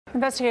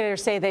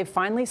Investigators say they've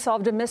finally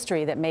solved a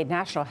mystery that made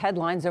national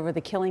headlines over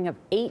the killing of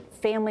 8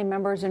 family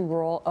members in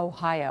rural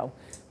Ohio.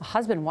 A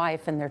husband,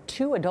 wife, and their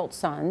 2 adult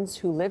sons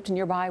who lived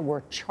nearby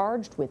were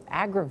charged with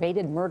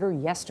aggravated murder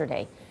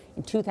yesterday.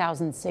 In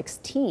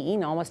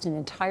 2016, almost an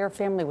entire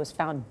family was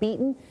found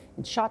beaten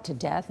and shot to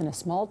death in a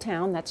small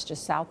town that's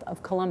just south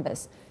of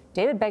Columbus.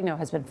 David Begnaud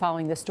has been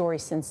following this story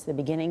since the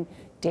beginning.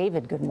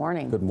 David, good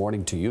morning. Good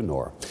morning to you,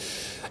 Norah.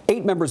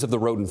 8 members of the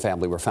Roden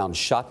family were found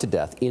shot to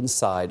death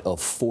inside of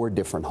 4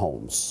 different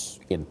homes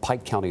in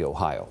Pike County,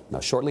 Ohio. Now,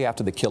 shortly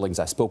after the killings,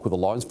 I spoke with a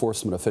law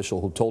enforcement official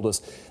who told us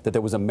that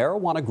there was a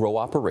marijuana grow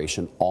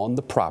operation on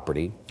the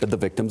property that the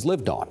victims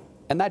lived on.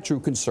 And that drew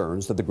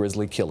concerns that the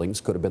grisly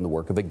killings could have been the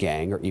work of a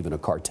gang or even a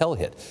cartel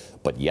hit.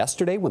 But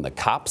yesterday, when the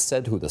cops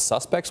said who the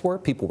suspects were,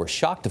 people were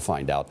shocked to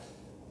find out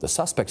the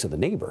suspects are the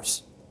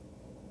neighbors.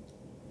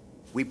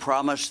 We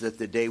promised that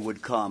the day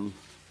would come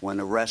when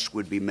arrests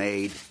would be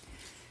made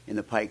in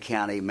the Pike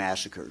County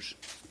massacres.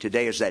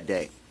 Today is that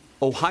day.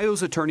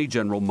 Ohio's Attorney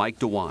General Mike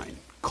DeWine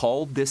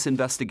called this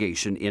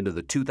investigation into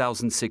the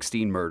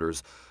 2016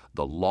 murders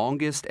the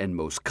longest and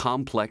most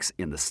complex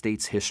in the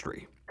state's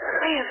history.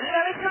 Man,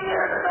 gotta tell me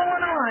what's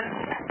going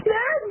on.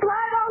 There's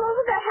blood all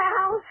over the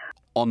house.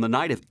 On the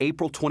night of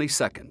April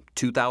 22nd,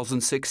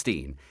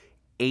 2016,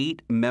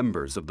 8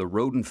 members of the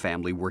Roden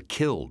family were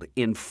killed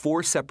in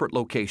 4 separate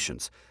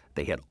locations.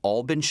 They had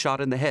all been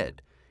shot in the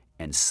head,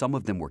 and some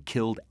of them were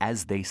killed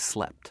as they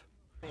slept.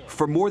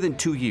 For more than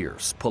 2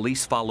 years,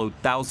 police followed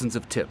thousands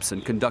of tips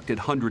and conducted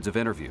hundreds of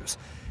interviews,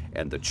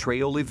 and the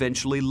trail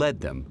eventually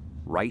led them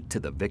right to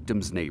the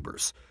victims'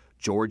 neighbors,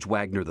 George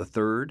Wagner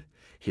III,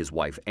 his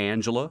wife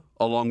Angela,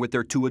 along with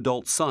their 2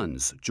 adult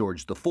sons,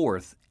 George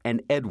IV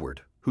and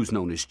Edward, who's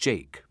known as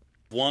Jake.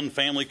 One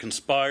family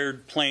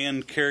conspired,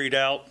 planned, carried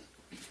out,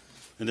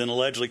 and then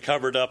allegedly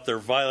covered up their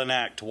violent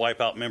act to wipe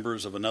out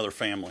members of another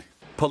family.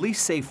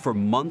 Police say for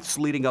months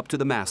leading up to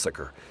the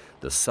massacre,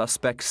 the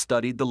suspects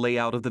studied the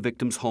layout of the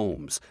victims'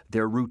 homes,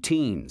 their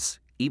routines,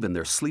 even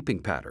their sleeping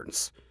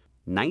patterns.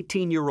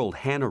 19-year-old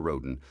Hannah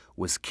Roden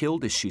was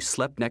killed as she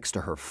slept next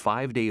to her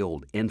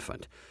 5-day-old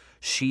infant.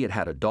 She had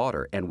had a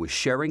daughter and was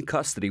sharing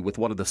custody with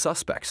one of the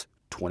suspects,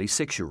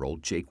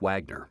 26-year-old Jake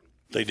Wagner.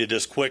 They did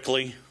this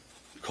quickly,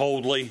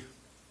 coldly,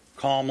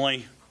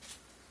 calmly,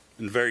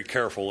 and very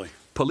carefully.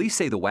 Police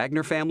say the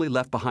Wagner family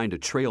left behind a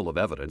trail of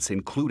evidence,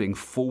 including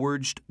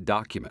forged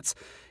documents.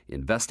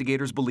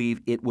 Investigators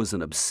believe it was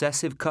an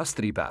obsessive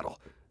custody battle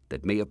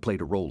that may have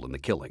played a role in the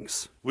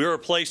killings. We are a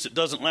place that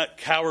doesn't let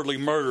cowardly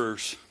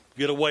murderers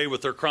get away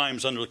with their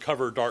crimes under the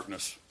cover of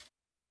darkness.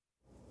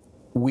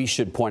 We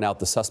should point out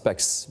the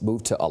suspects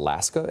moved to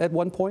Alaska at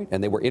one point,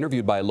 and they were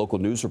interviewed by a local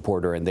news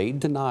reporter, and they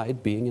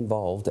denied being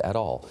involved at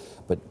all.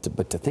 But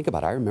to think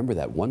about it, I remember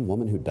that one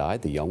woman who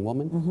died, the young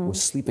woman,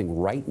 was sleeping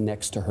right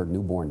next to her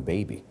newborn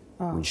baby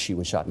when she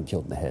was shot and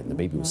killed in the head, and the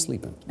baby was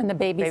sleeping. And the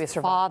baby's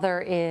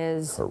father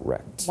is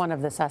correct. One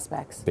of the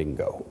suspects.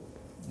 Bingo.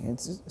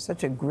 It's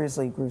such a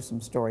grisly,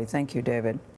 gruesome story. Thank you, David.